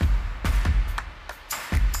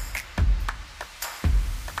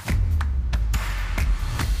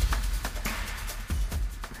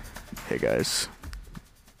Hey guys,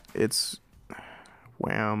 it's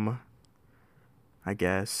WAM, I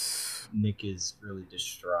guess. Nick is really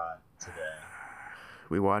distraught today.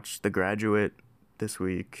 We watched The Graduate this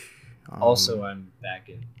week. Also, I'm back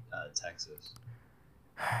in Texas.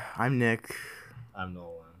 I'm Nick. I'm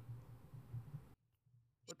Nolan.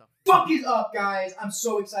 What the fuck is up, guys? I'm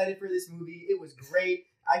so excited for this movie. It was great.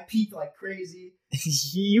 I peaked like crazy.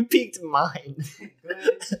 You peaked mine.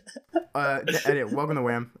 Good. Edit. Welcome to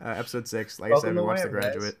WAM, episode 6. Like Welcome I said, to we watched The WAM,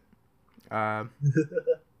 Graduate.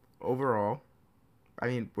 Overall, I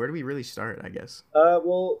mean, where do we really start, I guess?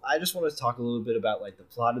 Well, I just want to talk a little bit about like the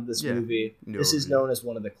plot of this Yeah, movie. This is known as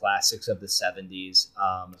one of the classics of the 70s.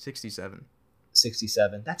 67.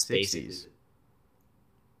 67. That's 60s. basically.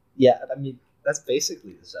 Yeah, I mean, that's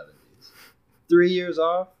basically the 70s. 3 years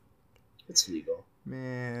off, it's legal.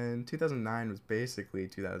 Man, 2009 was basically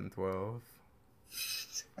 2012.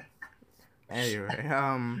 Anyway,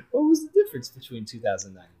 What was the difference between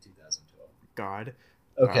 2009 and 2012? God.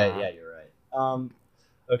 Okay, yeah, you're right.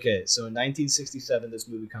 Okay, so in 1967, this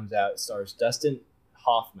movie comes out. It stars Dustin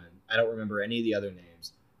Hoffman. I don't remember any of the other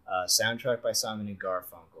names. Soundtrack by Simon and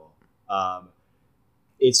Garfunkel.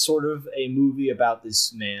 It's sort of a movie about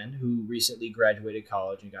this man who recently graduated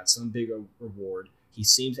college and got some big reward. He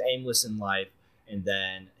seems aimless in life, and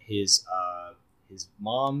then his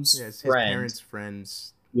mom's Yeah, it's friend, his parents'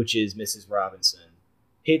 friends. which is Mrs. Robinson,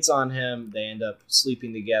 hits on him. They end up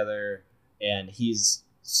sleeping together, and he's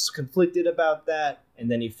conflicted about that.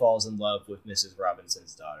 And then he falls in love with Mrs.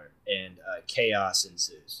 Robinson's daughter, and chaos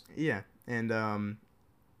ensues. Yeah, and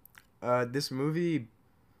this movie,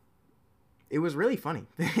 it was really funny.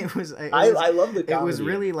 I love the comedy. It was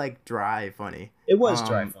really like dry funny. It was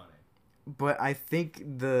dry funny. But I think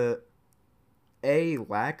the A,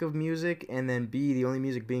 lack of music, and then B, the only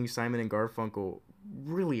music being Simon and Garfunkel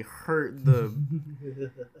really hurt the.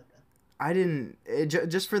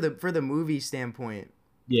 Just for the movie standpoint.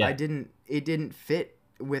 Yeah, It didn't fit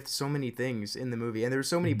with so many things in the movie, and there were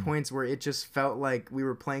so many points where it just felt like we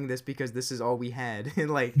were playing this because this is all we had.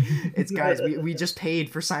 And like, it's guys, we just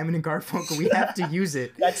paid for Simon and Garfunkel, we have to use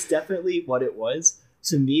it. That's definitely what it was.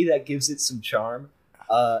 To me, that gives it some charm.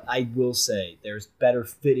 I will say there's better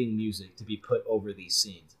fitting music to be put over these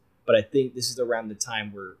scenes, but I think this is around the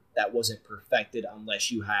time where that wasn't perfected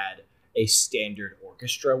unless you had a standard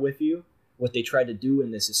orchestra with you. What they tried to do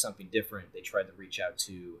in this is something different. They tried to reach out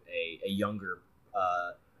to a younger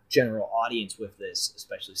general audience with this,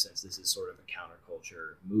 especially since this is sort of a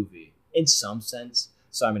counterculture movie. In some sense,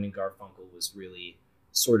 Simon and Garfunkel was really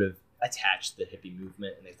sort of attached to the hippie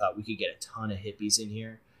movement, and they thought we could get a ton of hippies in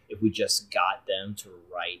here if we just got them to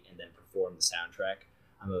write and then perform the soundtrack.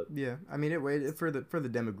 Yeah, I mean, for the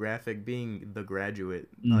demographic being The Graduate,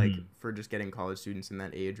 like for just getting college students in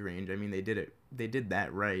that age range. I mean, they did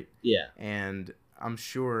that right. Yeah, and I'm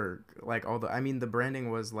sure like the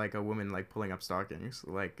branding was like a woman like pulling up stockings.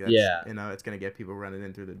 Like that's, yeah, it's gonna get people running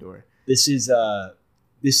in through the door. This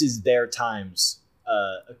is their time's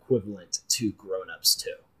equivalent to Grown Ups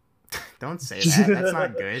 2. Don't say that. That's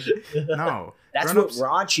not good. No. That's what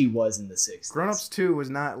raunchy was in the 60s. Grown Ups 2 was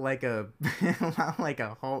not like a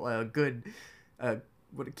good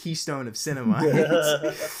what a keystone of cinema.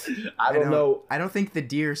 I don't know. I don't think the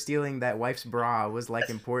deer stealing that wife's bra was like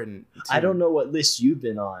important. I don't know what list you've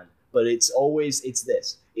been on, but it's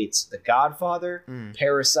this. It's The Godfather,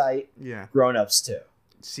 Parasite, yeah, Grown Ups 2.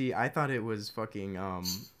 See, I thought it was fucking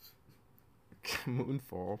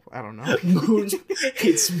Moonfall. I don't know.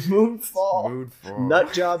 It's Moonfall.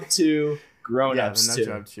 Nut Job 2, Grown Ups 2. Nut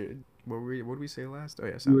Job 2. What did we say last? Oh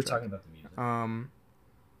yeah, soundtrack. We were talking about the music.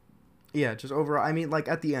 Yeah, just overall. I mean, like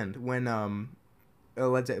at the end when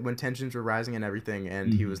when tensions were rising and everything,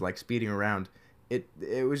 and he was like speeding around, it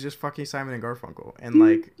was just fucking Simon and Garfunkel, and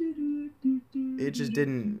like it just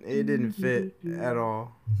didn't fit at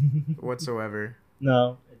all whatsoever.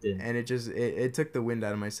 No, it didn't. And it took the wind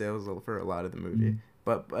out of my sails for a lot of the movie.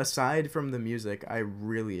 But aside from the music, I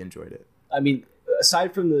really enjoyed it. I mean,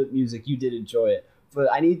 aside from the music, you did enjoy it.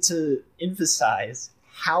 But I need to emphasize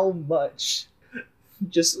how much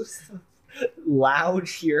just loud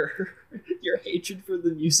your hatred for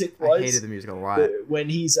the music was. I hated the music a lot. When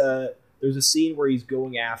he's there's a scene where he's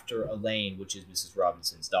going after Elaine, which is Mrs.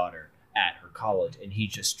 Robinson's daughter, at her college, and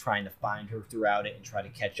he's just trying to find her throughout it and try to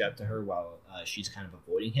catch up to her while she's kind of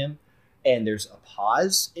avoiding him. And there's a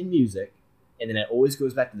pause in music, and then it always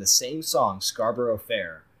goes back to the same song, Scarborough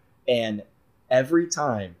Fair. And every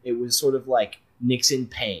time it was sort of like Nick's in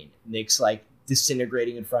pain. Nick's like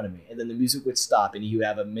disintegrating in front of me. And then the music would stop, and he would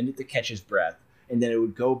have a minute to catch his breath. And then it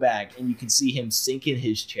would go back, and you could see him sink in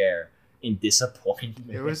his chair. in disappointment.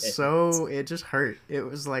 It was so, it just hurt. It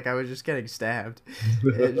was like I was just getting stabbed.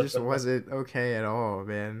 It just wasn't okay at all,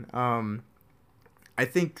 man. I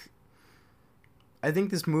think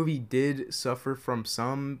this movie did suffer from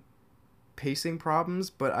some pacing problems,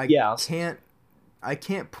 but I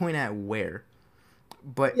can't point at where.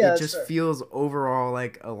 But it just feels overall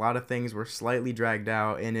like a lot of things were slightly dragged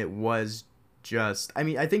out, and it was just, I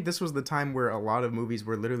mean, I think this was the time where a lot of movies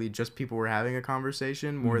were literally just people were having a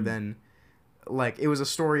conversation more than like it was a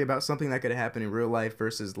story about something that could happen in real life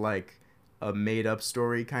versus like a made up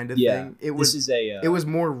story kind of thing. It was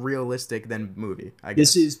more realistic than movie, I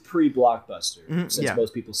guess. This is pre-blockbuster, since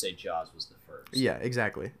most people say Jaws was the first. Yeah,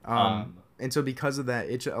 exactly. And so because of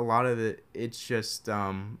that, a lot of it's just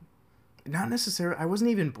not necessarily, I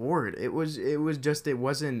wasn't even bored. It was just, it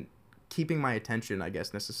wasn't keeping my attention, I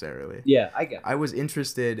guess, necessarily. Yeah, I get it. I was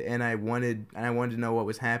interested, and I wanted to know what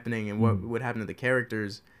was happening and what would happen to the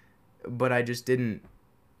characters, but I just didn't.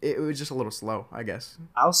 It was just a little slow, I guess.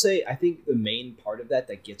 I'll say, I think the main part of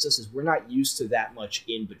that gets us is we're not used to that much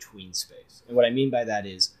in between space. And what I mean by that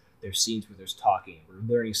is there's scenes where there's talking,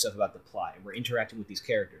 we're learning stuff about the plot, and we're interacting with these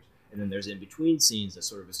characters. And then there's in between scenes that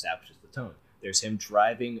sort of establishes the tone. There's him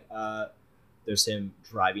driving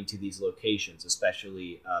to these locations,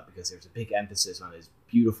 especially because there's a big emphasis on his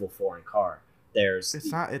beautiful foreign car.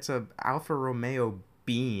 It's a Alfa Romeo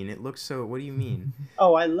Bean. It looks so, what do you mean?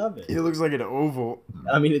 Oh, I love it. It looks like an oval.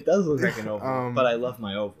 I mean, it does look like an oval, but I love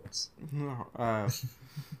my ovals.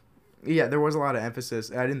 Yeah, there was a lot of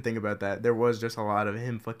emphasis. I didn't think about that. There was just a lot of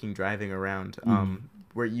him fucking driving around,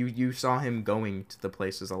 where you saw him going to the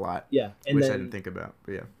places a lot. Yeah, which I didn't think about.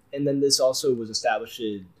 But yeah. And then this also was established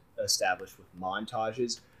with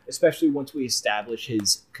montages, especially once we establish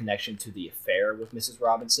his connection to the affair with Mrs.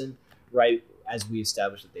 Robinson. Right as we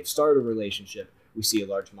establish that they've started a relationship, we see a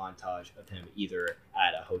large montage of him either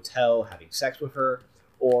at a hotel having sex with her,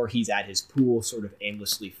 or he's at his pool sort of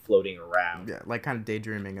aimlessly floating around. Yeah, like kind of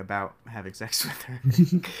daydreaming about having sex with her.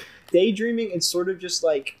 Daydreaming and sort of just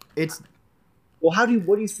like... It's... Well,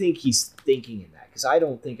 what do you think he's thinking in that? Because I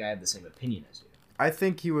don't think I have the same opinion as you. I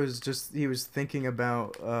think he was thinking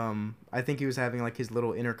about, I think he was having like his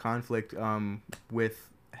little inner conflict with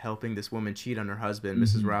helping this woman cheat on her husband,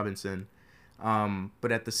 Mrs. Robinson.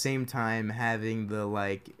 But at the same time having the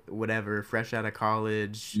like, whatever, fresh out of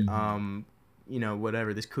college,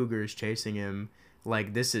 whatever, this cougar is chasing him.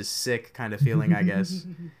 Like, this is sick kind of feeling, I guess.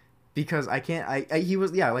 Because he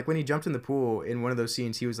was, like when he jumped in the pool in one of those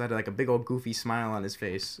scenes, he had like a big old goofy smile on his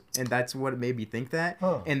face. And that's what made me think that.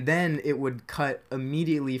 Huh. And then it would cut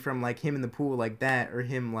immediately from like him in the pool like that, or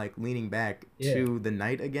him like leaning back to the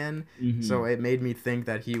night again. Mm-hmm. So it made me think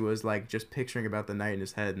that he was like just picturing about the night in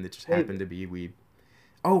his head, and it just happened to be weeb.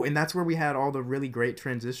 Oh, and that's where we had all the really great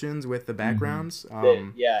transitions with the backgrounds.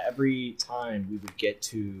 Every time we would get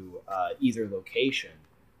to either location,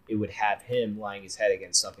 it would have him lying his head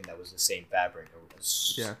against something that was the same fabric, or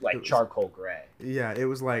charcoal gray. Yeah, it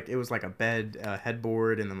was like a bed,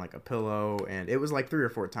 headboard, and then like a pillow, and it was like 3 or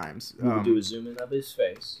 4 times. We would do a zoom in of his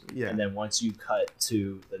face, and then once you cut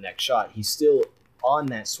to the next shot, he's still on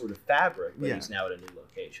that sort of fabric, but he's now at a new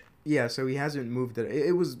location. Yeah, so he hasn't moved it.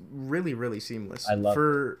 It was really, really seamless. I love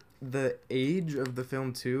for the age of the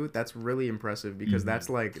film too. That's really impressive because that's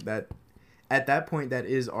like that. At that point, that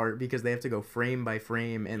is art because they have to go frame by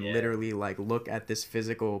frame and literally like look at this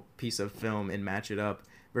physical piece of film and match it up.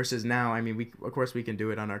 Versus now, I mean, we can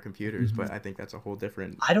do it on our computers, but I think that's a whole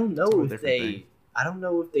different. I don't know if they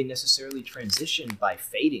necessarily transitioned by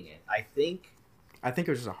fading it. I think it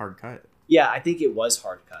was just a hard cut. Yeah, I think it was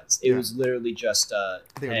hard cuts. It was literally just I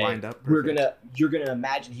think it lined up. Perfect. You're gonna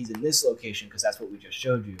imagine he's in this location because that's what we just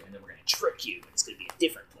showed you, and then we're gonna trick you. It's gonna be a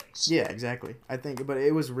different place. Yeah, exactly. I think, but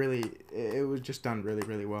it was just done really,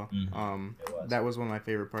 really well. Mm-hmm. That was one of my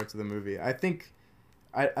favorite parts of the movie. I think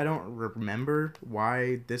I don't remember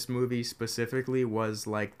why this movie specifically was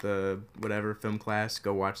like the whatever film class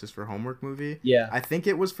go watch this for homework movie. Yeah, I think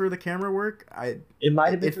it was for the camera work. It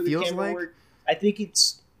might have been for the camera work. I think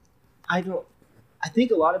it's. I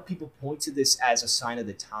think a lot of people point to this as a sign of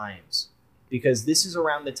the times because this is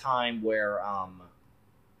around the time where, oh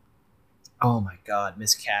my God,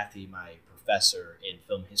 Miss Kathy, my professor in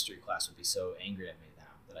film history class, would be so angry at me now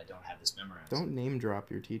that I don't have this memorized. Don't name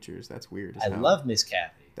drop your teachers. That's weird as hell. I love Miss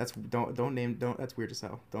Kathy. That's that's weird as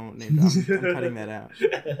hell. Don't name drop. I'm cutting that out.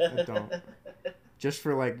 Don't. Just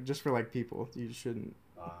for like people, you shouldn't.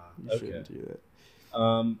 Shouldn't do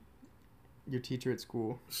that. Your teacher at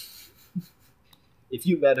school. If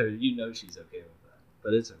you met her, you know she's okay with that.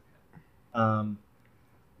 But it's okay.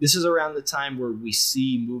 This is around the time where we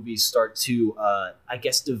see movies start to, I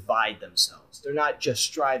guess, divide themselves. They're not just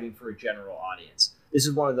striving for a general audience. This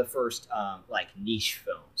is one of the first, like, niche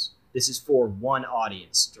films. This is for one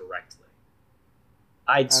audience directly.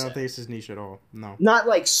 I don't think this is niche at all. No. Not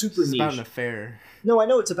like super niche. It's about an affair. No, I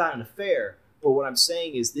know it's about an affair, but what I'm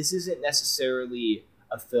saying is this isn't necessarily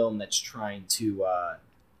a film that's trying to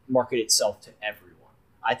market itself to everyone.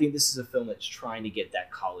 I think this is a film that's trying to get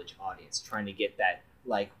that college audience, trying to get that,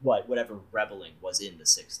 like, whatever Rebelling was in the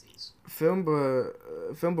 60s. Film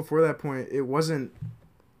before that point, it wasn't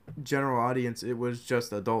general audience, it was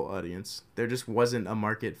just adult audience. There just wasn't a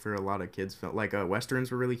market for a lot of kids film. Like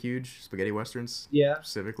westerns were really huge, spaghetti westerns,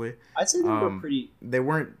 specifically. I'd say they were pretty. They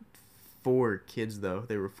weren't for kids though.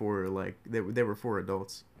 They were for they were for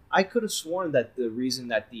adults. I could have sworn that the reason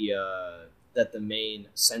that the main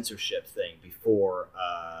censorship thing before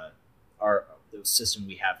the system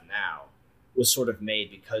we have now was sort of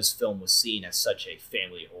made because film was seen as such a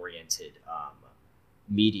family oriented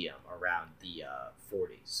medium around the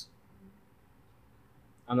 40s.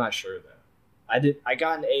 I'm not sure though. I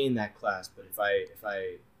got an A in that class, but if I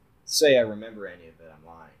say I remember any of it, I'm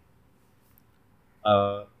lying.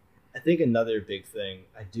 I think another big thing,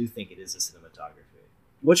 I do think it is the cinematography.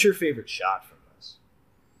 What's your favorite shot from this?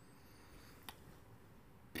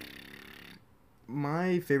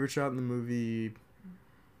 My favorite shot in the movie,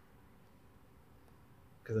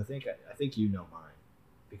 because I think you know mine,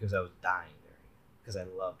 because I was dying there, because I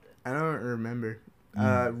loved it. I don't remember.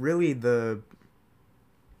 Really, the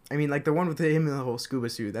one with him in the whole scuba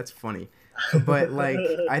suit, that's funny. But, like,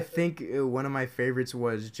 I think one of my favorites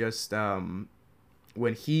was just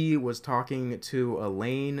when he was talking to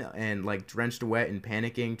Elaine and, like, drenched wet and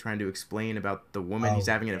panicking, trying to explain about the woman he's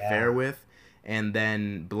having an affair with. And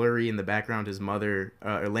then blurry in the background, his mother,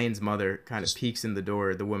 Elaine's mother, kind of peeks in the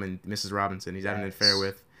door, the woman, Mrs. Robinson, he's having an affair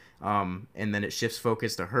with. And then it shifts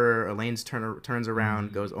focus to her. Elaine's turns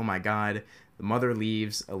around, goes, oh my God. The mother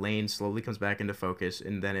leaves. Elaine slowly comes back into focus,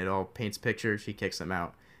 and then it all paints picture. She kicks him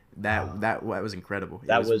out. That was incredible.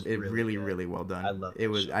 That was really, really well done. I love it.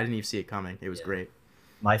 Was shot. I didn't even see it coming. It was great.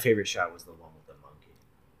 My favorite shot was the one with the monkey.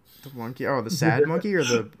 The monkey? Oh, the sad monkey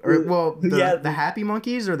the happy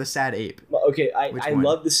monkeys or the sad ape? Okay, I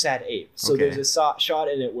love the sad ape. So there's a shot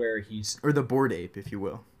in it where he's... Or the bored ape, if you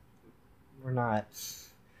will. We're not...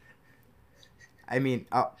 I mean,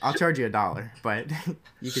 I'll charge you $1, but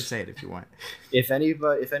you could say it if you want. If any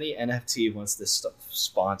NFT wants to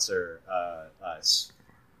sponsor us,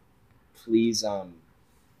 please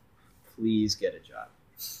get a job.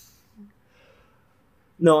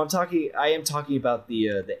 No, I am talking about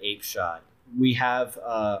the ape shot. We have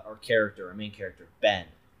our main character, Ben.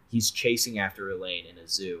 He's chasing after Elaine in a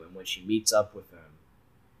zoo, and when she meets up with him,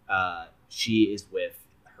 she's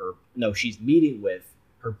meeting with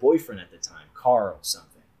her boyfriend at the time, Carl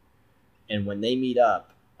something. And when they meet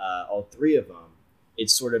up, all three of them,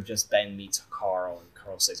 it's sort of just Ben meets Carl, and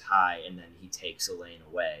Carl says hi, and then he takes Elaine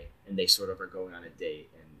away, and they sort of are going on a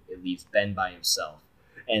date, and it leaves Ben by himself.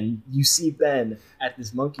 And you see Ben at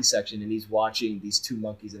this monkey section, and he's watching these two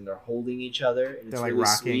monkeys, and they're holding each other, and they're like really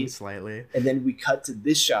rocking sweet. Slightly. And then we cut to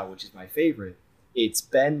this shot, which is my favorite. It's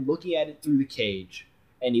Ben looking at it through the cage,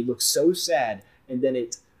 and he looks so sad, and then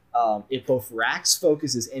it both racks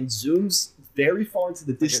focuses and zooms very far into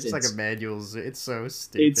the distance. It's like a manual zoom. It's so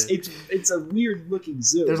stupid. It's a weird looking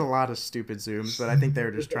zoom. There's a lot of stupid zooms, but I think they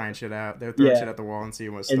were just trying shit out. They were throwing shit at the wall and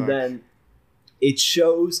seeing what stuck. And then it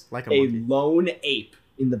shows like a lone ape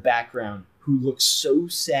in the background who looks so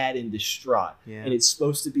sad and distraught. Yeah. And it's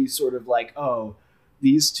supposed to be sort of like, oh,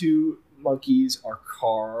 these two monkeys are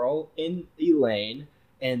Carl and Elaine,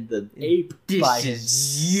 and the ape by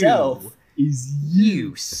himself is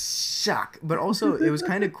you suck. But also, it was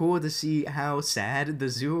kind of cool to see how sad the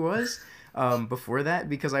zoo was before that,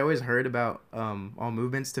 because I always heard about all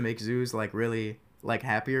movements to make zoos like really like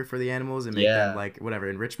happier for the animals and make them like whatever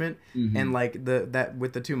enrichment. And like that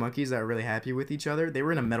with the two monkeys that were really happy with each other, they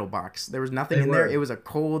were in a metal box. There was nothing there. It was a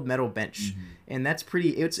cold metal bench, and that's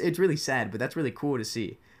pretty. It's really sad, but that's really cool to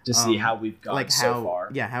see. To see how we've gone like so far.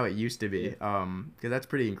 Yeah, how it used to be. Because that's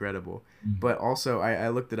pretty incredible. But also, I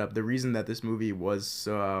looked it up. The reason that this movie was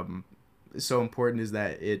so important is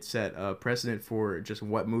that it set a precedent for just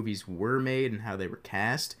what movies were made and how they were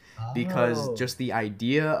cast. Because just the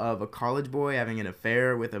idea of a college boy having an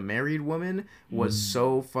affair with a married woman was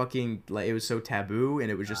so fucking, like, it was so taboo, and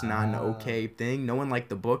it was just not an okay thing. No one liked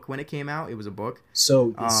the book when it came out. It was a book.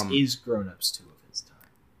 So this is Grown Ups 2 of his time.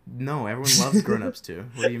 No, everyone loves grown-ups too.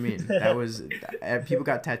 What do you mean? That was people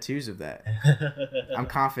got tattoos of that. I'm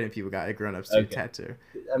confident people got a grown-ups too tattoo.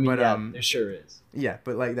 I mean, but there sure is. Yeah,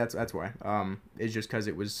 but like that's why. It's just because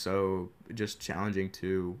it was so just challenging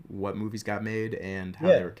to what movies got made and how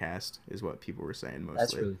they were cast is what people were saying mostly.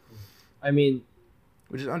 That's really cool. I mean,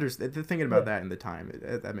 which is thinking about that in the time,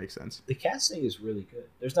 that makes sense. The casting is really good.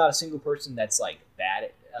 There's not a single person that's like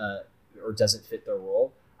bad or doesn't fit their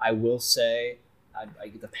role. I will say,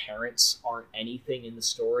 the parents aren't anything in the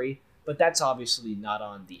story, but that's obviously not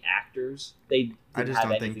on the actors. I just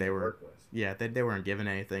don't think they were. Yeah, they weren't given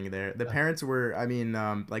anything there. The parents were. I mean,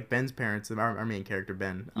 like Ben's parents, our main character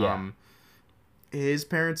Ben. Yeah. His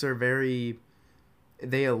parents are very.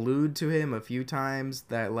 They allude to him a few times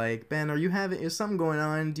that like, Ben, is something going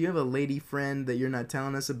on? Do you have a lady friend that you're not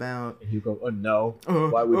telling us about? And you go, oh no.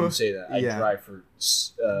 Why would you say that? I drive for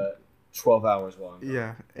 12 hours while I'm gone.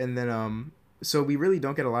 Yeah, and then so we really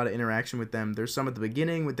don't get a lot of interaction with them. There's some at the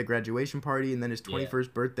beginning with the graduation party and then his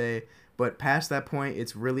 21st birthday. But past that point,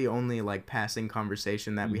 it's really only like passing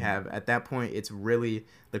conversation that we have. At that point, it's really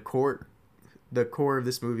the core of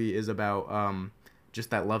this movie is about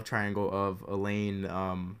just that love triangle of Elaine.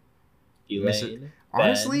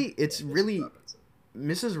 Honestly, it's really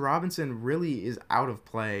Mrs. Robinson really is out of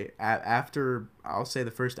play after I'll say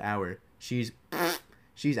the first hour.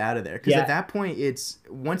 She's out of there because at that point it's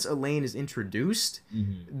once Elaine is introduced,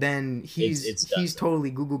 then he's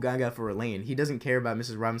totally Google Gaga for Elaine. He doesn't care about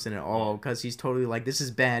Mrs. Robinson at all because he's totally like, this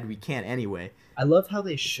is bad, we can't anyway. I love how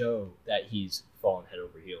they show that he's fallen head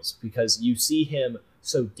over heels because you see him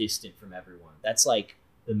so distant from everyone. That's like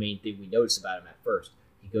the main thing we notice about him at first.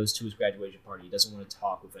 He goes to his graduation party. He doesn't want to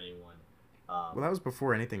talk with anyone. Well, that was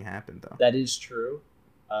before anything happened, though. That is true,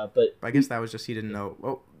 but I guess that was just he didn't know.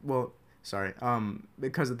 Oh, well. Sorry.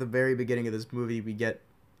 Because at the very beginning of this movie, we get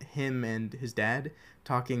him and his dad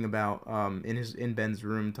talking about in Ben's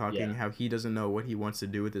room talking how he doesn't know what he wants to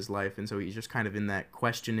do with his life, and so he's just kind of in that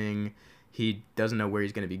questioning. He doesn't know where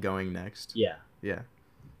he's going to be going next. Yeah. Yeah.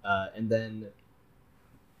 And then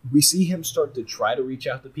we see him start to try to reach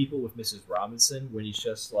out to people with Mrs. Robinson when he's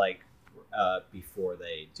just like before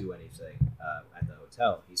they do anything at the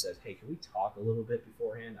hotel. He says, "Hey, can we talk a little bit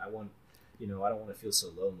beforehand? I don't want to feel so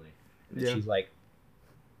lonely." And she's like,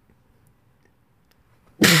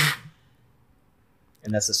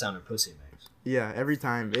 and that's the sound her pussy makes. Yeah, every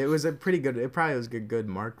time. It was a pretty good, it probably was a good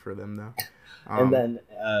mark for them though.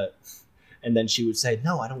 And then she would say,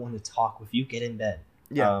 "No, I don't want to talk with you. Get in bed."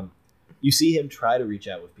 Yeah. You see him try to reach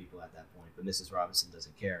out with people at that point, but Mrs. Robinson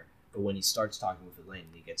doesn't care. But when he starts talking with Elaine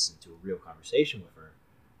and he gets into a real conversation with her,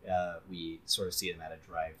 we sort of see them at a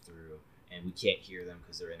drive-through. And we can't hear them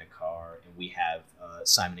because they're in a car. And we have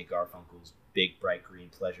Simon and Garfunkel's Big Bright Green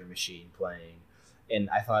Pleasure Machine playing. And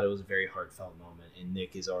I thought it was a very heartfelt moment. And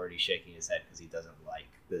Nick is already shaking his head because he doesn't like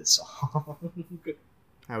this song.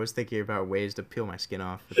 I was thinking about ways to peel my skin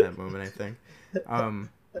off at that moment, I think.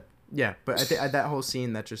 Yeah, but I think that whole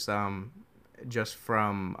scene that just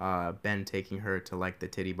from Ben taking her to like the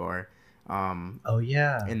titty bar. Oh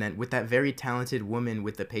yeah, and then with that very talented woman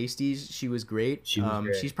with the pasties, she was great.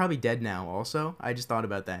 Great. She's probably dead now. Also, I just thought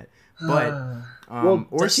about that. But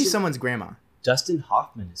she's someone's grandma. Dustin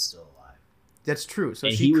Hoffman is still alive. That's true. So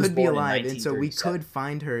she could be alive, and so we could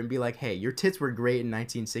find her and be like, "Hey, your tits were great in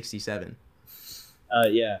 1967."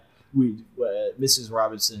 Yeah. Mrs.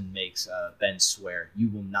 Robinson makes Ben swear, "You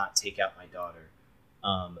will not take out my daughter."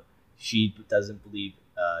 She doesn't believe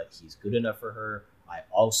he's good enough for her. I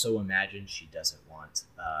also imagine she doesn't want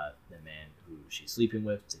the man who she's sleeping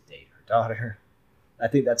with to date her daughter. I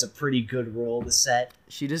think that's a pretty good role to set.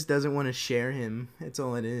 She just doesn't want to share him. That's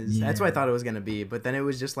all it is. Yeah. That's what I thought it was going to be. But then it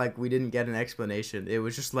was just like we didn't get an explanation. It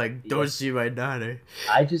was just like, don't see my daughter.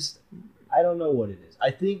 I don't know what it is.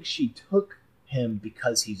 I think she took him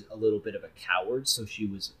because he's a little bit of a coward. So she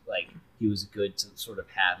was like, he was good to sort of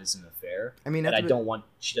have as an affair. I mean,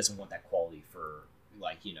 she doesn't want that quality for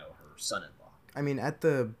like, her son-in-law. I mean, I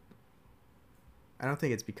don't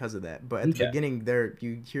think it's because of that, but at the beginning,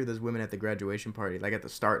 you hear those women at the graduation party, like at the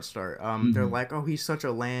start. They're like, "Oh, he's such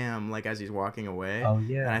a lamb," like as he's walking away. Oh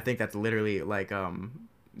yeah. And I think that's literally like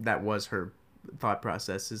that was her thought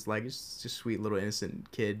process. Is like just sweet little innocent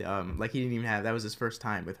kid. Like he didn't even have that was his first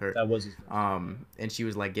time with her. That was his first time. And she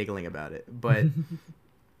was like giggling about it, but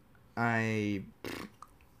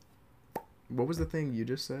what was the thing you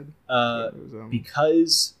just said?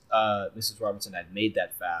 Because Mrs. Robinson had made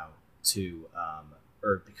that vow to,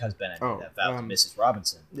 or because Ben had made that vow to Mrs.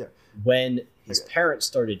 Robinson. Yeah. When his parents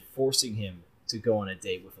started forcing him to go on a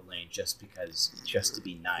date with Elaine just to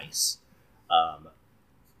be nice,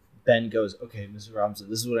 Ben goes, "Okay, Mrs. Robinson,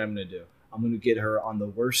 this is what I'm going to do. I'm going to get her on the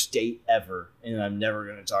worst date ever, and I'm never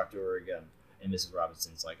going to talk to her again. And Mrs.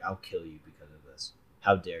 Robinson's like, I'll kill you because of this.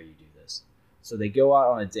 How dare you do this? So they go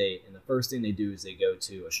out on a date, and the first thing they do is they go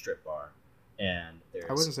to a strip bar. And there's...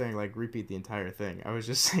 I wasn't saying, like, repeat the entire thing. I was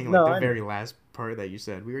just saying, like, No, the I know. very last part that you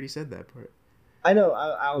said. We already said that part. I know.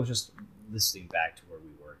 I was just listening back to where we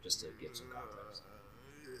were just to give some context.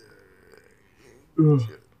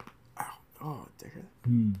 Oh,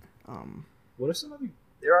 damn. What are some other...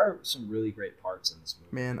 There are some really great parts in this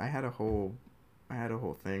movie. Man, I had a whole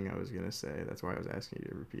thing I was gonna say. That's why I was asking you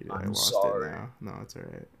to repeat it. I I'm lost sorry. it now. No, it's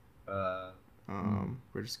alright.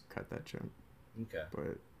 We're just cut that chunk. Okay.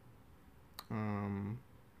 But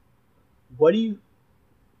What do you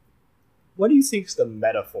think's the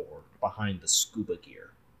metaphor behind the scuba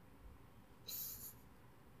gear?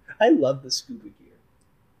 I love the scuba gear.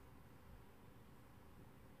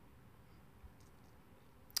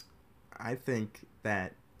 I think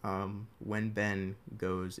that when Ben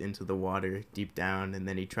goes into the water deep down and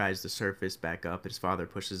then he tries to surface back up, his father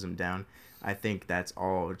pushes him down. I think that's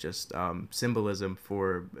all just symbolism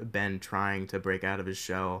for Ben trying to break out of his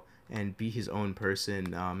shell and be his own person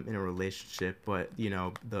in a relationship. But, you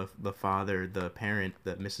know, the father, the parent,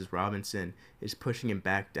 that Mrs. Robinson, is pushing him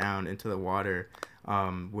back down into the water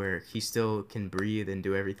where he still can breathe and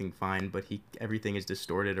do everything fine, but everything is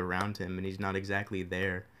distorted around him and he's not exactly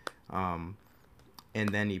there. And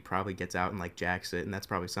then he probably gets out and, like, jacks it, and that's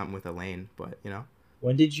probably something with Elaine, but, you know.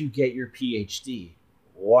 When did you get your PhD?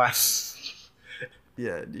 What?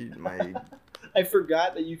 Yeah, dude, I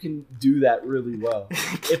forgot that you can do that really well.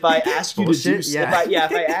 If I ask you Bullshit? to do, Yeah.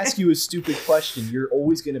 if I ask you a stupid question, you're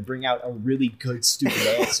always going to bring out a really good stupid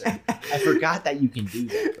answer. I forgot that you can do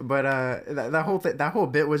that. But that whole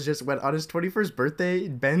bit was just when on his 21st birthday,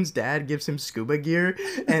 Ben's dad gives him scuba gear,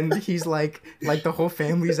 and he's like the whole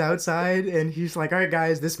family's outside, and he's like, all right,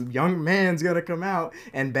 guys, this young man's gonna come out,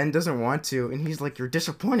 and Ben doesn't want to, and he's like, you're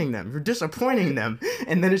disappointing them,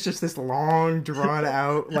 and then it's just this long drawn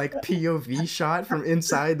out like POV shot from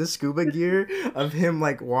inside the scuba gear of him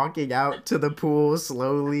like walking out to the pool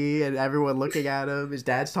slowly, and everyone looking at him. His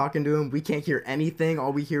dad's talking to him. We can't hear anything.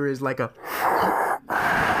 All we hear is like a.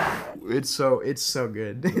 It's so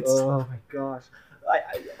good. Oh my gosh,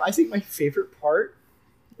 I think my favorite part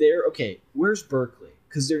there. Okay, where's Berkeley?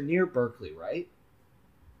 Because they're near Berkeley, right?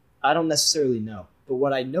 I don't necessarily know, but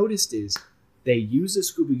what I noticed is they use the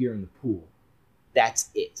scuba gear in the pool.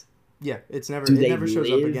 That's it. Yeah, it never shows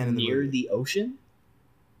live up again in the near movie. the ocean?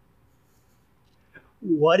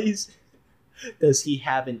 Does he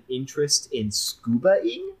have an interest in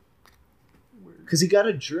scuba-ing? Because he got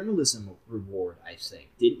a journalism reward, I think,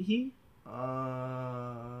 didn't he?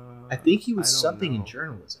 I think he was something in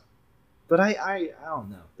journalism. But I don't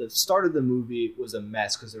know. The start of the movie was a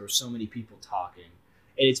mess because there were so many people talking.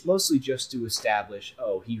 And it's mostly just to establish,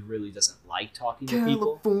 he really doesn't like talking to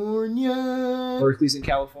people. California. Berkeley's in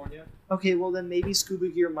California? Okay, well then maybe scuba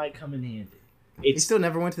gear might come in handy. He still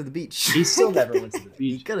never went to the beach. He still never went to the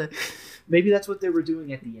beach. He could have. Maybe that's what they were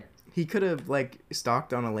doing at the end. He could have, like,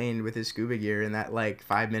 stalked on Elaine with his scuba gear in that, like,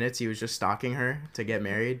 5 minutes he was just stalking her to get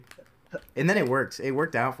married. And then it worked. It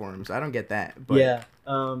worked out for him, so I don't get that. But yeah.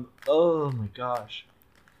 Oh my gosh.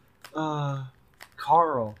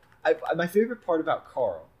 Carl. My favorite part about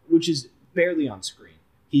Carl, which is barely on screen,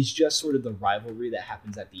 he's just sort of the rivalry that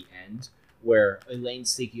happens at the end, where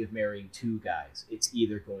Elaine's thinking of marrying two guys. It's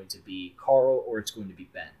either going to be Carl or it's going to be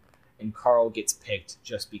Ben. And Carl gets picked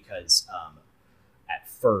just because, at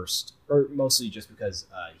first, or mostly just because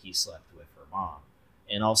he slept with her mom.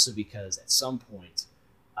 And also because at some point,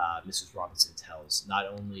 Mrs. Robinson tells not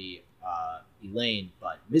only Elaine,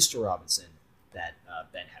 but Mr. Robinson that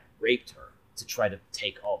Ben had raped her to try to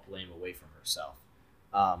take all blame away from herself.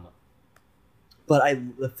 But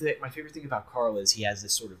my favorite thing about Carl is he has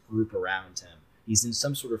this sort of group around him. He's in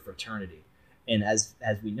some sort of fraternity. And as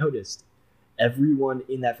we noticed, everyone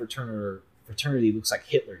in that fraternity looks like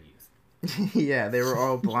Hitler Youth. Yeah, they were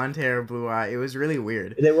all blonde hair, blue eye. It was really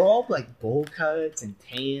weird. They were all like bowl cuts and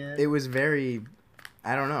tan. It was very,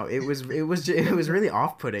 I don't know. It was really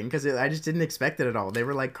off-putting because I just didn't expect it at all. They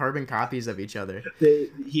were like carbon copies of each other.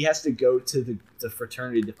 He has to go to the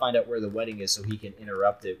fraternity to find out where the wedding is so he can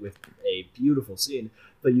interrupt it with a beautiful scene.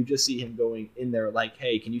 But you just see him going in there like,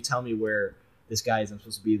 hey, can you tell me where this guy is? I'm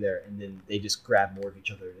supposed to be there. And then they just grab more of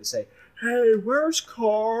each other and say, hey, where's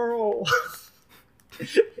Carl?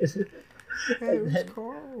 And then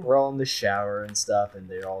we're all in the shower and stuff, and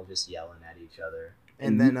they're all just yelling at each other.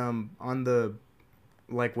 And then on the,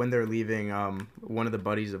 like, when they're leaving, one of the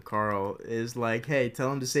buddies of Carl is like, hey,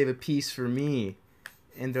 tell him to save a piece for me.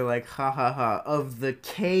 And they're like, ha ha ha, of the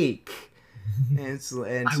cake.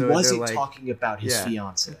 and I so wasn't they're like, talking about his yeah,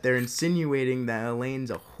 fiance. they're insinuating that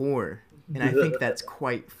Elaine's a whore, and I think that's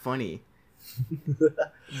quite funny.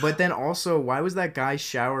 But then also, why was that guy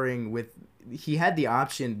showering with? He had the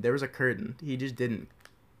option. There was a curtain. He just didn't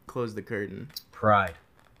close the curtain. Pride.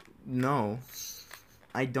 No,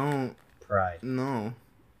 I don't. Pride. No.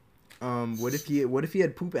 What if he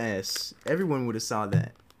had poop ass? Everyone would have saw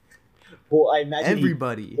that. Well, I imagine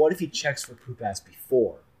everybody. What if he checks for poop ass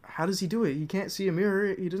before? How does he do it? He can't see a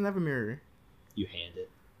mirror. He doesn't have a mirror. You hand it.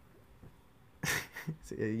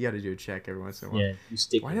 So, you got to do a check every once in a while. Yeah, you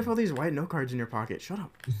stick. Why do you have all these white note cards in your pocket? Shut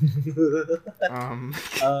up.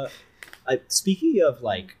 Speaking of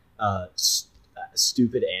like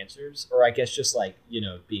stupid answers, or I guess just like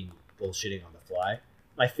being bullshitting on the fly.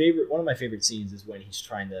 One of my favorite scenes is when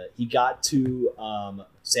he got to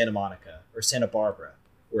Santa Monica or Santa Barbara,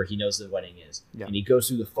 where he knows the wedding is, and he goes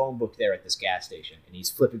through the phone book there at this gas station, and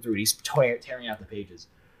he's flipping through it, he's tearing out the pages,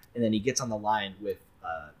 and then he gets on the line with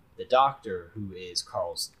the doctor who is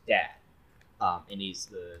Carl's dad, and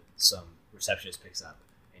some receptionist picks up,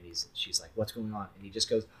 and she's like, "What's going on?" And he just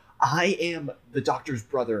goes, "I am the doctor's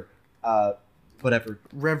brother, whatever,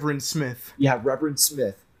 Reverend Smith." Yeah, Reverend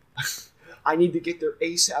Smith. I need to get there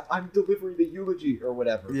ASAP. I'm delivering the eulogy or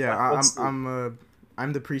whatever. Yeah,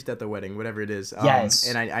 I'm the priest at the wedding, whatever it is. Yes.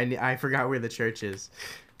 And I forgot where the church is.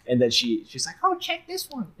 And then she's like, "Oh, check this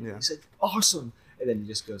one." Yeah. He said, "Awesome." And then he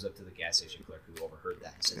just goes up to the gas station clerk who overheard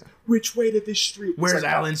that and says, "Which way to this street?" Where's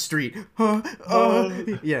Allen Street?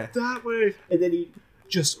 Yeah. That way. And then he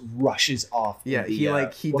just rushes off. Yeah, he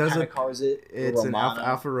what does kind of car is it? It's an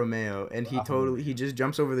Alfa Romeo, and he just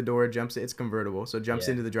jumps over the door, it's convertible, so jumps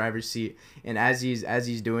into the driver's seat, and as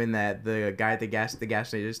he's doing that, the guy at the gas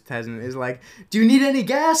station just is like, "Do you need any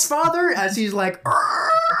gas, father?" As he's like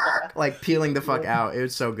peeling the fuck out. It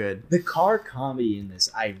was so good. The car comedy in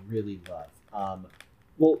this I really love.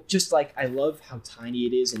 Well, just like I love how tiny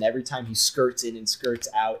it is, and every time he skirts in and skirts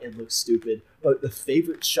out, it looks stupid. But the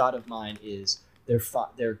favorite shot of mine is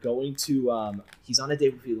they're going to he's on a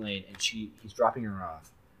date with Elaine, and he's dropping her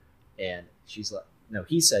off, and she's like, no,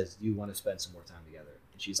 he says, "Do you want to spend some more time together?"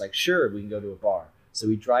 And she's like, "Sure, we can go to a bar." So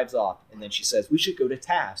he drives off, and then she says, "We should go to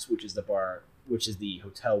Taft's," which is the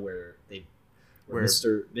hotel where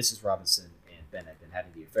Mrs. Robinson and Ben had been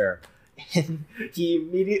having the affair. And he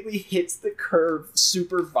immediately hits the curb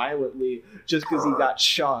super violently just because he got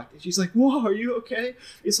shocked. And she's like, "Whoa, are you okay?"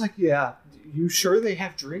 It's like, "Yeah, you sure they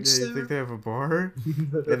have drinks there?" You think they have a bar?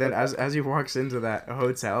 And then as he walks into that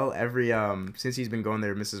hotel, every since he's been going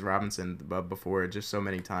there, Mrs. Robinson before just so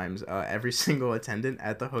many times, every single attendant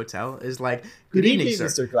at the hotel is like, "Good evening, sir.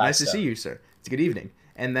 Mr. Nice to see you, sir. It's good evening."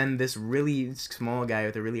 And then this really small guy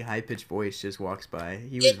with a really high-pitched voice just walks by.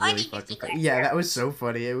 He was really fucking funny. Yeah, that was so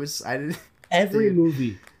funny. Every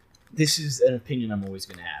movie, this is an opinion I'm always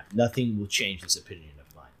going to have. Nothing will change this opinion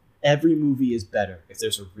of mine. Every movie is better if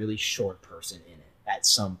there's a really short person in it at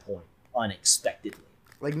some point, unexpectedly.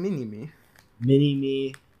 Like Mini-Me.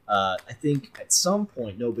 Mini-Me. I think at some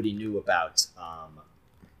point nobody knew about...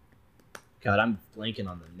 God, I'm blanking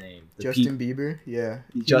on the name. Justin Bieber? Yeah.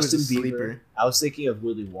 Justin Bieber. Sleeper. I was thinking of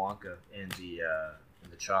Willy Wonka and the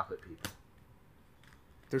chocolate people.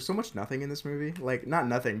 There's so much nothing in this movie. Like, not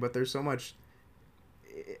nothing, but there's so much...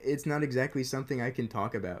 It's not exactly something I can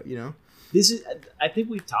talk about, you know? I think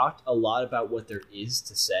we've talked a lot about what there is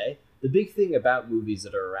to say. The big thing about movies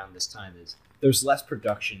that are around this time is there's less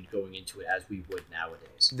production going into it as we would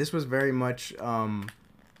nowadays. This was very much...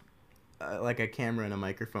 like a camera and a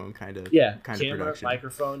microphone kind of camera,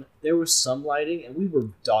 microphone. There was some lighting, and we were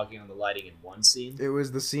dogging on the lighting in one scene. It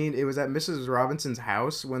was at Mrs. Robinson's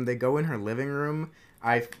house when they go in her living room.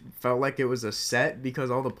 I felt like it was a set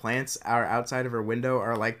because all the plants are outside of her window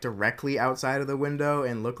are like directly outside of the window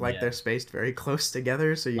and look like they're spaced very close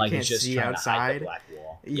together, so you can't see outside. To hide the black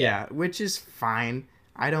wall. Yeah, which is fine.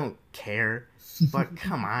 I don't care. But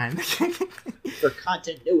come on. For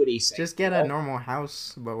continuity's sake. Just get a normal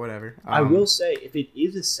house, but whatever. I will say, if it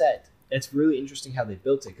is a set, it's really interesting how they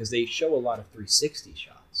built it, because they show a lot of 360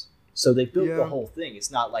 shots. So they built the whole thing. It's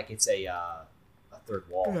not like it's a third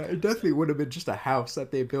wall. Yeah, it definitely would have been just a house that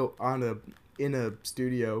they built in a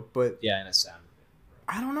studio, but... Yeah, in a sound.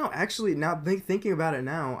 I don't know. Actually, now thinking about it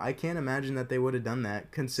now, I can't imagine that they would have done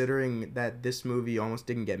that, considering that this movie almost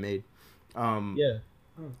didn't get made. Yeah.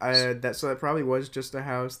 So that probably was just a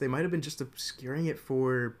house. They might have been just obscuring it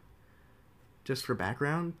for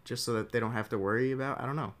background, just so that they don't have to worry about. I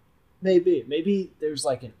don't know. Maybe there's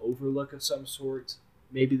like an overlook of some sort.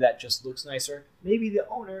 Maybe that just looks nicer. Maybe the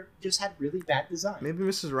owner just had really bad design. Maybe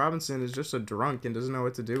Mrs. Robinson is just a drunk and doesn't know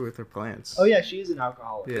what to do with her plants. Oh yeah, she is an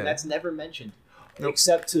alcoholic, yeah. And that's never mentioned. Nope.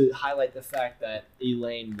 except to highlight the fact that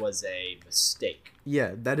Elaine was a mistake.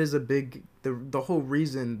 Yeah, that is a big the whole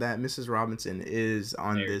reason that Mrs. Robinson is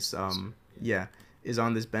on Mary's this sister, is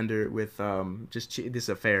on this bender with this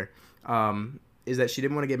affair is that she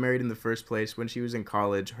didn't want to get married in the first place. When she was in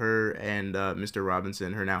college, her and Mr.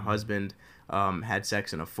 Robinson, her now husband, had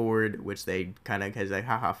sex in a Ford, which they kind of has like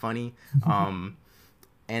haha funny.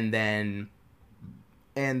 And then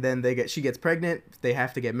she gets pregnant. They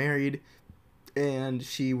have to get married. And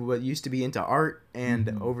she used to be into art,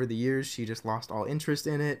 and over the years she just lost all interest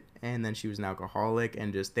in it, and then she was an alcoholic,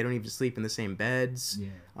 and just they don't even sleep in the same beds.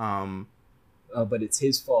 But it's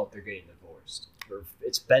his fault they're getting divorced. Or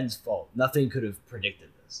it's Ben's fault. Nothing could have predicted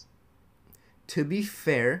this. To be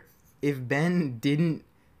fair, if Ben didn't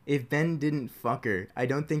fuck her, I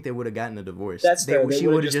don't think they would have gotten a divorce. That's fair. She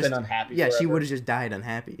would have just been unhappy. Yeah, forever. She would have just died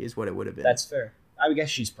unhappy. Is what it would have been. That's fair. I guess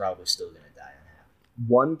she's probably still gonna die unhappy.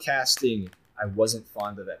 One casting I wasn't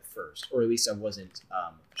fond of at first, or at least I wasn't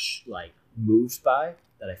moved by,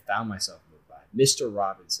 that I found myself moved by. Mr.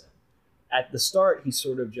 Robinson. At the start, he's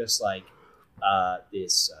sort of just like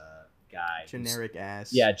this guy. Generic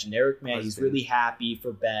ass. Yeah, generic man. husband. He's really happy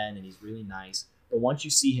for Ben, and he's really nice. But once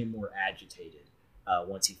you see him more agitated,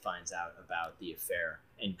 once he finds out about the affair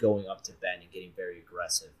and going up to Ben and getting very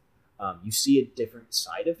aggressive, you see a different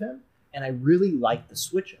side of him. And I really like the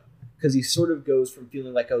switch up because he sort of goes from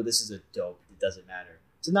feeling like, oh, this is a dope, it doesn't matter,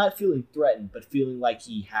 to not feeling threatened, but feeling like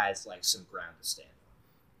he has like some ground to stand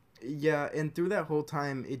on. Yeah, and through that whole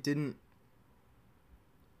time,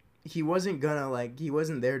 he wasn't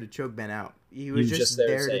there to choke Ben out. He was just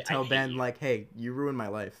there to tell Ben, like, hey, you ruined my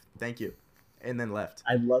life. Thank you. And then left.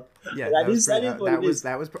 I love yeah, that was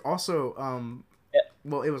also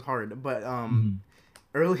well, it was hard, but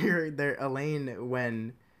earlier there, Elaine,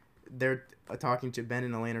 when they're talking to Ben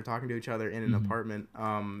and Elaine are talking to each other in an apartment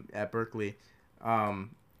at Berkeley,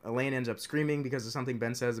 Elaine ends up screaming because of something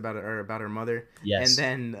Ben says about her mother. Yes.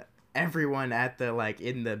 And then everyone at the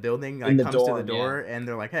in the building comes to the door and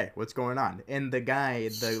they're like, hey, what's going on? And the guy,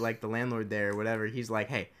 the landlord there or whatever, he's like,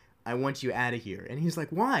 hey, I want you out of here. And he's like,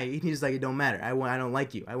 why? And he's like, it don't matter. I don't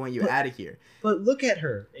like you. I want you out of here. But look at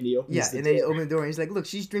her. And he opens the door. And then he opens the door and he's like, look,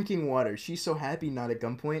 she's drinking water. She's so happy, not at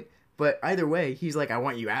gunpoint. But either way, he's like, I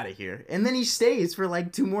want you out of here. And then he stays for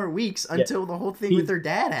 2 more weeks until the whole thing with her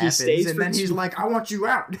dad happens. And then he's like, I want you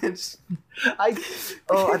out.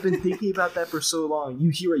 I've been thinking about that for so long. You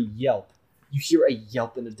hear a yelp. You hear a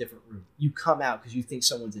yelp in a different room. You come out because you think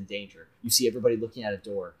someone's in danger. You see everybody looking at a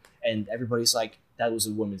door. And everybody's like, that was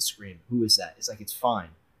a woman's scream. Who is that? It's like, it's fine.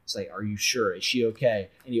 It's like, are you sure? Is she okay?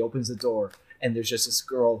 And he opens the door. And there's just this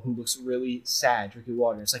girl who looks really sad drinking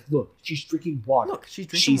water. And it's like, look, she's drinking water. Look, she's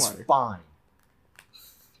drinking water. She's fine.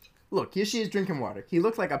 Look, here she is drinking water. He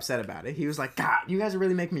looked upset about it. He was like, God, you guys are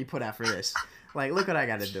really making me put out for this. Look what I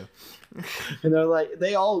got to do. And they're like,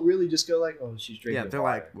 they all really just go like, oh, she's drinking water. Yeah, they're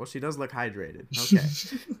like, well, she does look hydrated.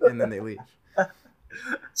 Okay. And then they leave.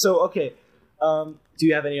 So, okay. Do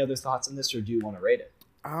you have any other thoughts on this, or do you want to rate it?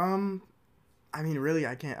 I mean, really,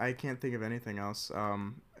 I can't think of anything else.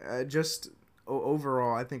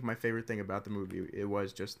 Overall, I think my favorite thing about the movie, it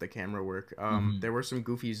was just the camera work. There were some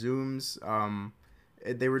goofy zooms.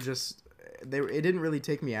 It didn't really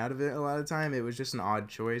take me out of it a lot of the time. It was just an odd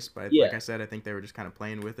choice, but like I said, I think they were just kind of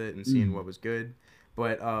playing with it and seeing what was good.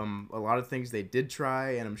 But a lot of things they did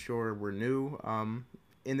try, and I'm sure were new.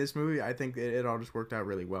 In this movie, I think it all just worked out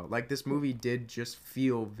really well. This movie did just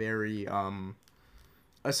feel very,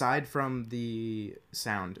 aside from the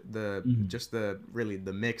sound, just the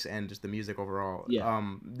mix and just the music overall.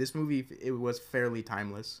 This movie, it was fairly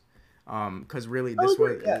timeless. Because really,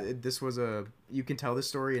 this was you can tell this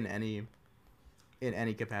story in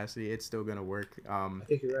any capacity, it's still gonna work. I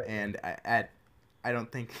think you're right. And I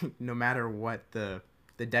don't think no matter what the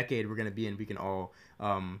decade we're gonna be in, we can all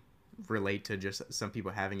relate to just some people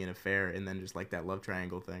having an affair and then just that love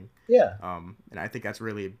triangle thing. Yeah. And I think that's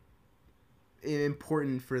really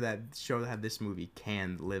important for that show that this movie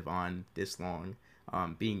can live on this long.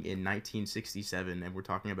 Being in 1967 and we're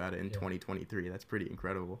talking about it in 2023, that's pretty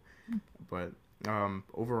incredible. But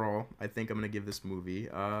overall, I think I'm gonna give this movie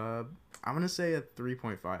I'm gonna say a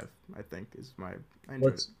 3.5. I think is my.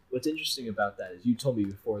 What's interesting about that is you told me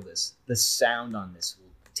before this, the sound on this will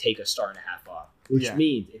take a star and a half off, which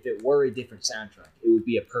means if it were a different soundtrack, it would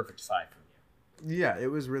be a perfect 5 from you. Yeah, it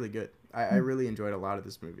was really good. I really enjoyed a lot of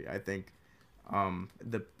this movie. I think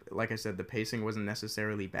like I said, the pacing wasn't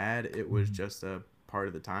necessarily bad. It was just a part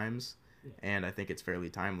of the times, and I think it's fairly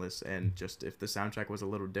timeless. And just if the soundtrack was a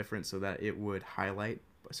little different so that it would highlight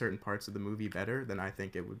certain parts of the movie better, then I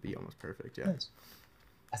think it would be almost perfect. Yeah. Nice.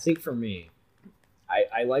 I think for me,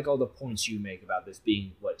 I like all the points you make about this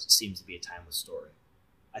being what seems to be a timeless story.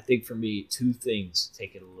 I think for me, two things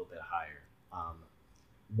take it a little bit higher.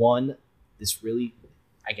 One, this really,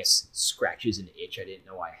 I guess, scratches an itch I didn't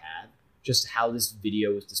know I had. Just how this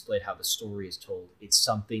video is displayed, how the story is told. It's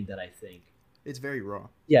something that I think... It's very raw.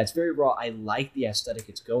 Yeah, it's very raw. I like the aesthetic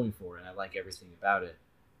it's going for, and I like everything about it.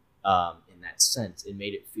 In that sense, it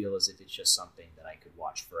made it feel as if it's just something that I could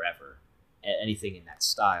watch forever. Anything in that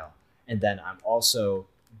style. And then I'm also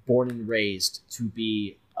born and raised to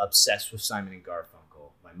be obsessed with Simon and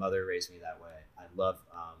Garfunkel. My mother raised me that way. I love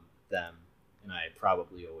them, and I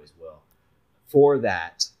probably always will. For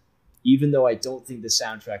that, even though I don't think the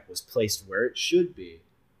soundtrack was placed where it should be,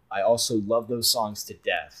 I also love those songs to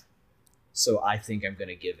death. So I think I'm going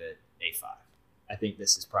to give it a 5. I think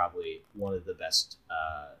this is probably one of the best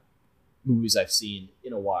movies I've seen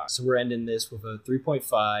in a while. So we're ending this with a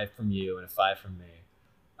 3.5 from you and a 5 from me.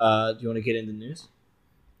 Do you want to get into the news?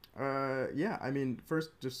 Yeah, I mean,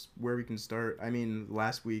 first, just where we can start. I mean,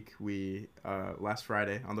 last week, last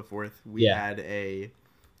Friday on the 4th, we had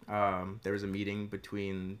there was a meeting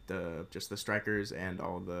between the strikers and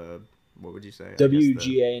all the, what would you say?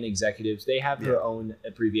 WGA and executives. They have their own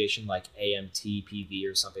abbreviation like AMTPV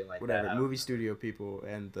or something like that. Whatever, movie studio people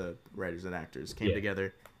and the writers and actors came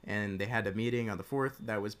together. And they had a meeting on the 4th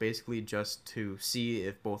that was basically just to see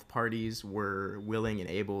if both parties were willing and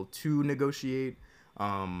able to negotiate.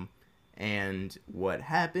 And what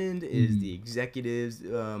happened is the executives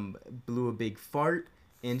blew a big fart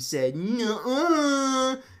and said,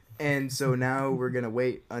 no. And so now we're going to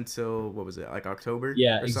wait until, what was it, like October?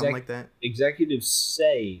 Yeah, or something like that? Executives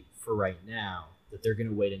say for right now that they're going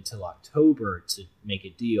to wait until October to make a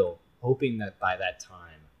deal, hoping that by that time,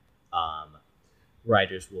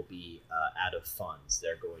 writers will be out of funds.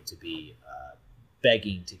 They're going to be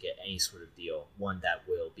begging to get any sort of deal, one that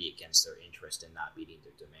will be against their interest and not meeting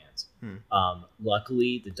their demands.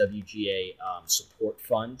 Luckily, the WGA support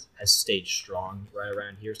fund has stayed strong right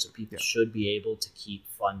around here, so people should be able to keep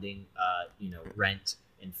funding, rent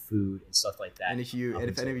and food and stuff like that. And if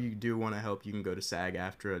any of you do want to help, you can go to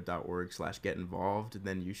sagaftra.org/get-involved.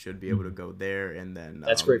 Then you should be able to go there, and then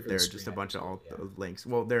that's great. There are just a bunch of links.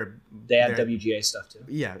 Well, they have WGA stuff too.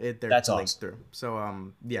 Yeah, that's linked awesome. through. So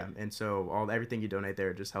and so everything you donate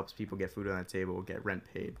there just helps people get food on the table, get rent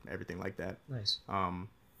paid, everything like that. Nice.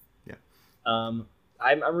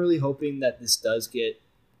 I'm really hoping that this does get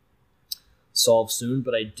solved soon,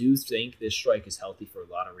 but I do think this strike is healthy for a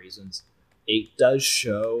lot of reasons. It does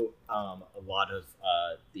show a lot of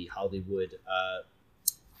the Hollywood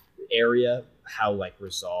area, how like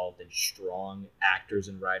resolved and strong actors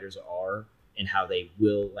and writers are, and how they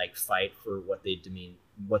will like fight for what they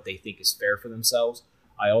think is fair for themselves.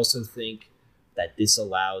 I also think that this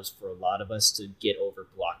allows for a lot of us to get over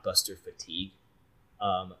blockbuster fatigue,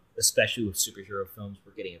 especially with superhero films.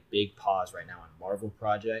 We're getting a big pause right now on Marvel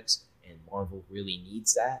projects, and Marvel really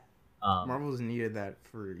needs that. Marvel's needed that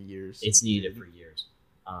for years. It's needed for years.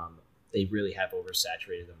 They really have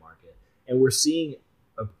oversaturated the market. And we're seeing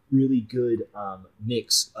a really good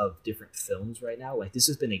mix of different films right now. Like, this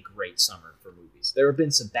has been a great summer for movies. There have been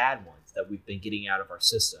some bad ones that we've been getting out of our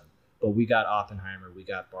system. But we got Oppenheimer, we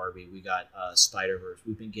got Barbie, we got Spider-Verse.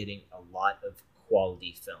 We've been getting a lot of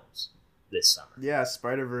quality films this summer. Yeah,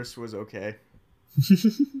 Spider-Verse was okay.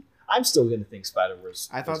 I'm still going to think Spider-Verse.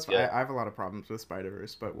 I have a lot of problems with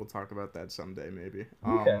Spider-Verse, but we'll talk about that someday, maybe.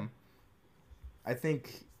 Okay. I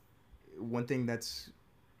think one thing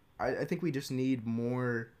I think we just need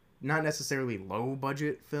more, not necessarily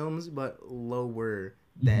low-budget films, but lower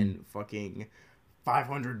than fucking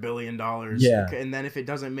 $500 billion. Yeah. And then if it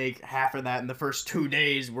doesn't make half of that in the first 2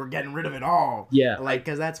 days, we're getting rid of it all. Yeah. Like,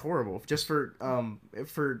 because that's horrible. Just for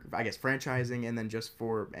I guess, franchising, and then just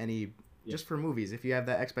for just for movies. If you have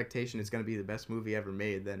that expectation it's going to be the best movie ever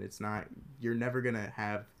made, then it's not. You're never going to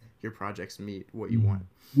have your projects meet what you want.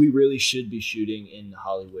 We really should be shooting in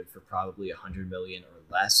Hollywood for probably $100 million or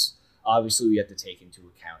less. Obviously, we have to take into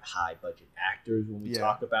account high budget actors when we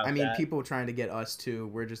talk about that. I mean, people trying to get us too.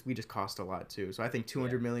 We just cost a lot too. So I think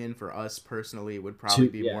 $200 million for us personally would probably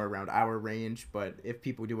be more around our range. But if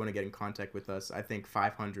people do want to get in contact with us, I think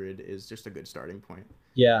 500 is just a good starting point.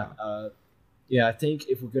 Yeah. I think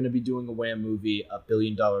if we're going to be doing a WAM movie, $1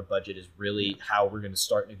 billion budget is really how we're going to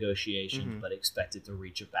start negotiations, but expect it to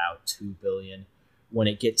reach about $2 billion. When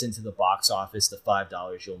it gets into the box office, the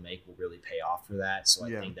 $5 you'll make will really pay off for that. So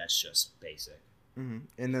I think that's just basic. And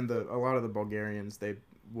then a lot of the Bulgarians, they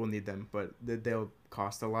will need them, but they'll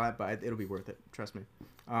cost a lot, but it'll be worth it. Trust me.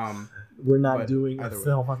 We're not doing a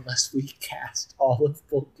film unless we cast all of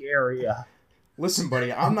Bulgaria. Listen,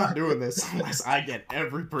 buddy, I'm not doing this unless I get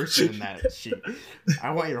every person in that sheet.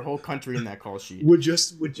 I want your whole country in that call sheet. With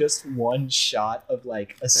just one shot of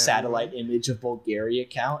like a satellite image of Bulgaria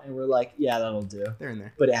count, and we're like, yeah, that'll do. They're in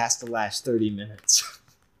there. But it has to last 30 minutes.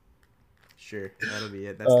 Sure, that'll be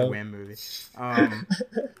it. That's the WAM movie.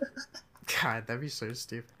 God, that'd be so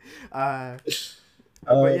stupid. But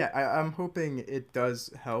yeah, I'm hoping it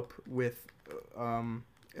does help with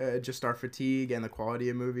just our fatigue and the quality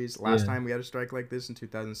of movies. Last time we had a strike like this in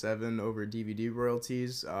 2007 over DVD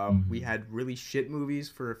royalties. We had really shit movies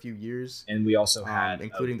for a few years, and we also had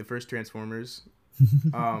including the first Transformers.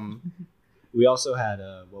 We also had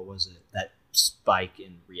what was it? That spike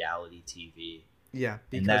in reality TV. Yeah,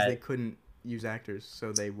 because they couldn't use actors,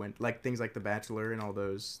 so they went like things like The Bachelor and all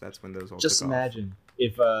those. That's when those all just took imagine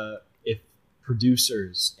if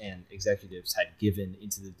producers and executives had given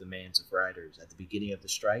into the demands of writers at the beginning of the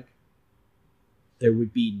strike, there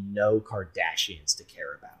would be no Kardashians to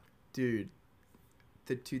care about. Dude,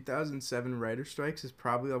 the 2007 writer strikes is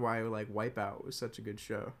probably why like Wipeout was such a good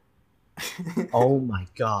show. Oh my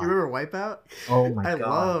god! You remember Wipeout? Oh my god! I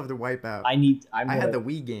loved Wipeout. I had the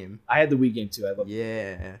Wii game. I had the Wii game too. I loved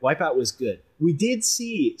it. Wipeout was good. We did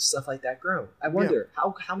see stuff like that grow. I wonder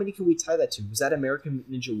how many can we tie that to? Was that American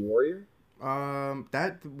Ninja Warrior?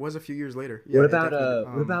 That was a few years later. Yeah, what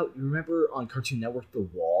about you remember on Cartoon Network The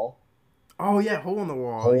Wall? Oh yeah, Hole in the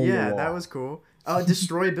Wall. That was cool.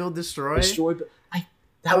 Destroy, Build, Destroy.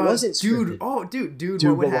 That wasn't scripted. Dude,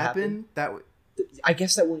 what would happen? I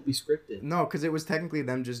guess that wouldn't be scripted. No, because it was technically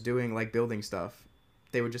them just doing like building stuff.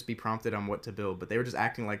 They would just be prompted on what to build, but they were just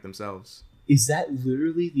acting like themselves. Is that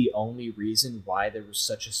literally the only reason why there was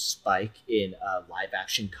such a spike in live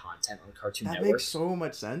action content on Cartoon Network? That makes so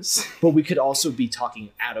much sense. But we could also be talking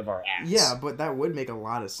out of our ass. Yeah, but that would make a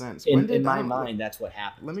lot of sense. In my mind, that's what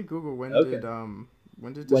happened. Let me Google when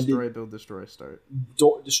did Destroy, Build, Destroy start?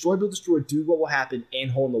 Destroy, Build, Destroy, Do What Will Happen, and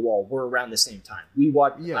Hole in the Wall were around the same time.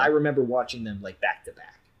 I remember watching them like back to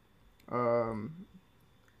back.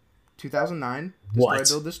 2009. What?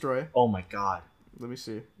 Destroy, Build, Destroy. Oh my god. Let me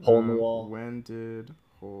see. Hole in the Wall. When did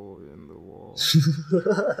Hole in the Wall?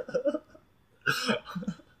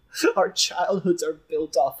 Our childhoods are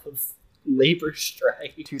built off of labor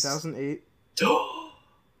strikes. 2008.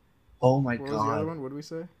 Oh my god. What was the other one? What did we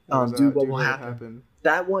say? Do What Will Happen.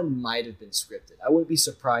 That one might have been scripted. I wouldn't be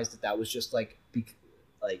surprised if that was just like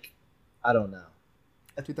I don't know.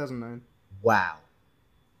 2009. Wow.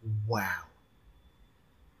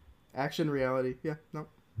 Action, reality. Yeah, no.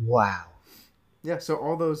 Wow. Yeah, so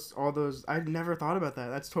all those I never thought about that.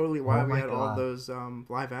 That's totally why we had all those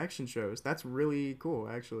live action shows. That's really cool,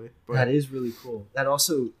 actually. But that is really cool. That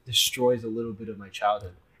also destroys a little bit of my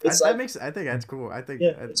childhood. I think that's cool. I think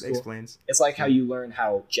that explains. It's like how you learn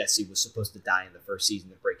how Jesse was supposed to die in the first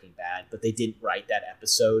season of Breaking Bad, but they didn't write that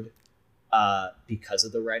episode because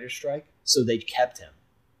of the writer's strike, so they kept him.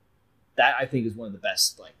 That I think is one of the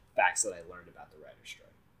best facts that I learned about the writer's strike.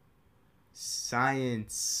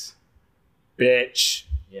 Science. Bitch.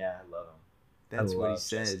 Yeah, I love him. That's what he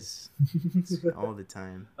says all the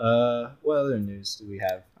time. What other news do we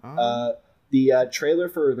have? The trailer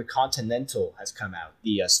for The Continental has come out.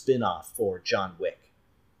 The spin-off for John Wick.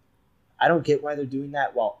 I don't get why they're doing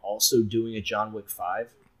that while also doing a John Wick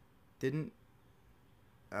 5. Didn't...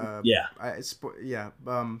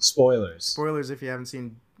 Spoilers. Spoilers if you haven't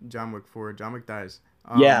seen John Wick 4. John Wick dies.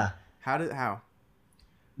 Yeah. How?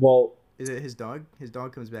 Well... Is it his dog? His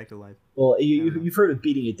dog comes back to life. Well, you've heard of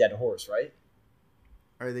beating a dead horse, right?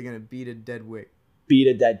 Are they going to beat a dead Wick? Beat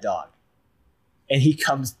a dead dog. And he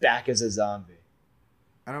comes back as a zombie.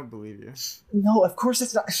 I don't believe you. No, of course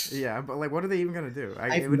it's not. Yeah, but what are they even going to do?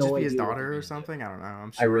 It would just be his daughter or something? I don't know.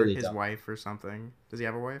 I'm sure his wife or something. Does he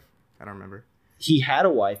have a wife? I don't remember. He had a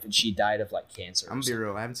wife and she died of cancer. I'm gonna be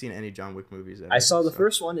real. I haven't seen any John Wick movies ever. I saw the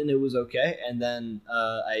first one and it was okay, and then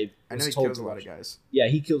I know he kills a lot of guys. Yeah,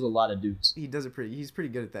 he kills a lot of dudes. He does it he's pretty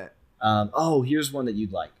good at that. Here's one that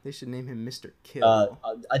you'd like. They should name him Mr. Kill.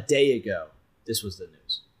 A day ago, this was the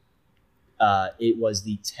news. It was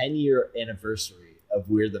the 10-year anniversary of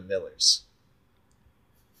We're the Millers.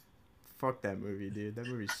 Fuck that movie, dude. That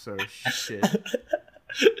movie's so shit.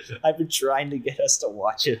 I've been trying to get us to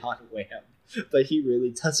watch it on WAM, but he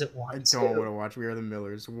really doesn't want to. I don't want to watch We Are the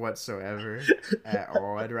Millers whatsoever at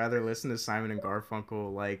all. I'd rather listen to Simon and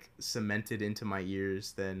Garfunkel cemented into my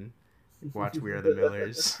ears than watch We Are the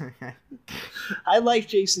Millers. I like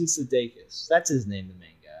Jason Sudeikis. That's his name, the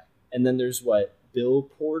main guy. And then there's Will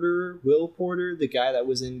Porter, the guy that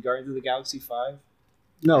was in Guardians of the Galaxy 5?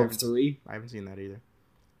 No, 3. I haven't seen that either.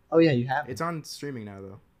 Oh yeah, you have. It's on streaming now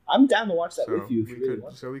though. I'm down to watch that So with you if you really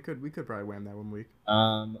want. So we could probably wham that one week.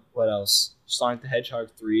 What else? Sonic the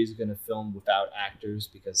Hedgehog 3 is gonna film without actors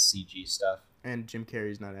because CG stuff. And Jim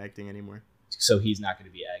Carrey's not acting anymore. So he's not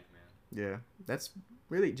gonna be Eggman. Yeah, that's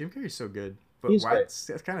really Jim Carrey's so good. But He's why great.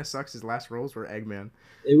 it kind of sucks his last roles were Eggman.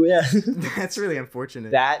 Yeah. That's really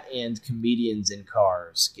unfortunate. That and comedians in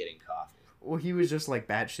cars getting coffee. Well, he was just like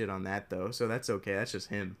batshit on that though, so that's okay. That's just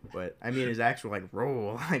him. But I mean, his actual like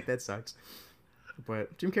role, like that sucks.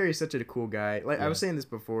 But Jim Carrey's such a cool guy. Like I was saying this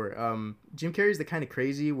before. Jim Carrey's the kind of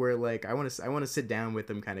crazy where like I want to sit down with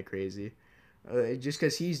him kind of crazy, just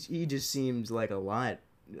because he just seems like a lot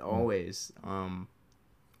always.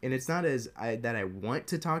 And it's not that I want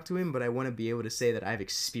to talk to him, but I want to be able to say that I've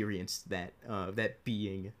experienced that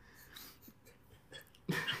being.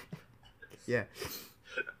 Yeah.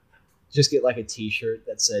 Just get like a T-shirt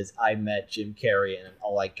that says "I met Jim Carrey" and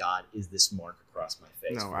all I got is this mark across my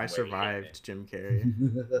face. No, I survived Jim Carrey.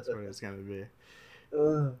 That's what it's gonna be.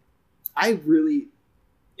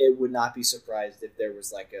 It would not be surprised if there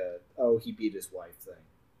was like he beat his wife thing.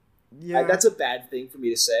 Yeah, that's a bad thing for me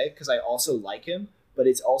to say because I also like him, but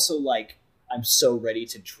it's also like I'm so ready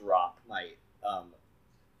to drop my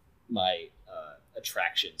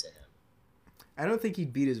attraction to him. I don't think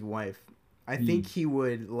he'd beat his wife. I think he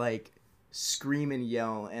would like scream and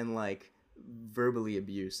yell and like verbally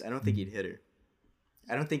abuse. I don't think he'd hit her.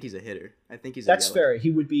 I don't think he's a hitter. I think he's that's a fair. He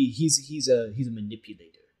would be. He's a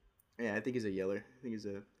manipulator. Yeah, I think he's a yeller. I think he's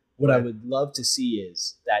a. What I would love to see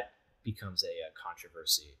is that becomes a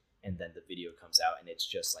controversy, and then the video comes out, and it's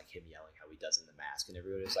just like him yelling how he does in The Mask, and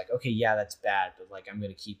everybody's like, "Okay, yeah, that's bad, but like I'm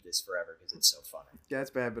gonna keep this forever because it's so funny." Yeah,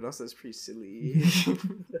 it's bad, but also it's pretty silly.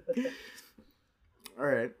 All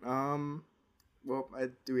right. Well,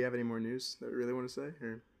 do we have any more news that we really want to say?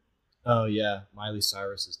 Or? Oh yeah, Miley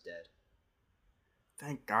Cyrus is dead.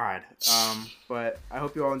 Thank God. But I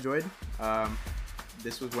hope you all enjoyed.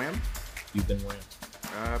 This was Wham. You've been Wham.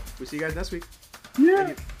 We'll see you guys next week.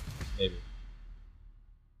 Yeah. Maybe.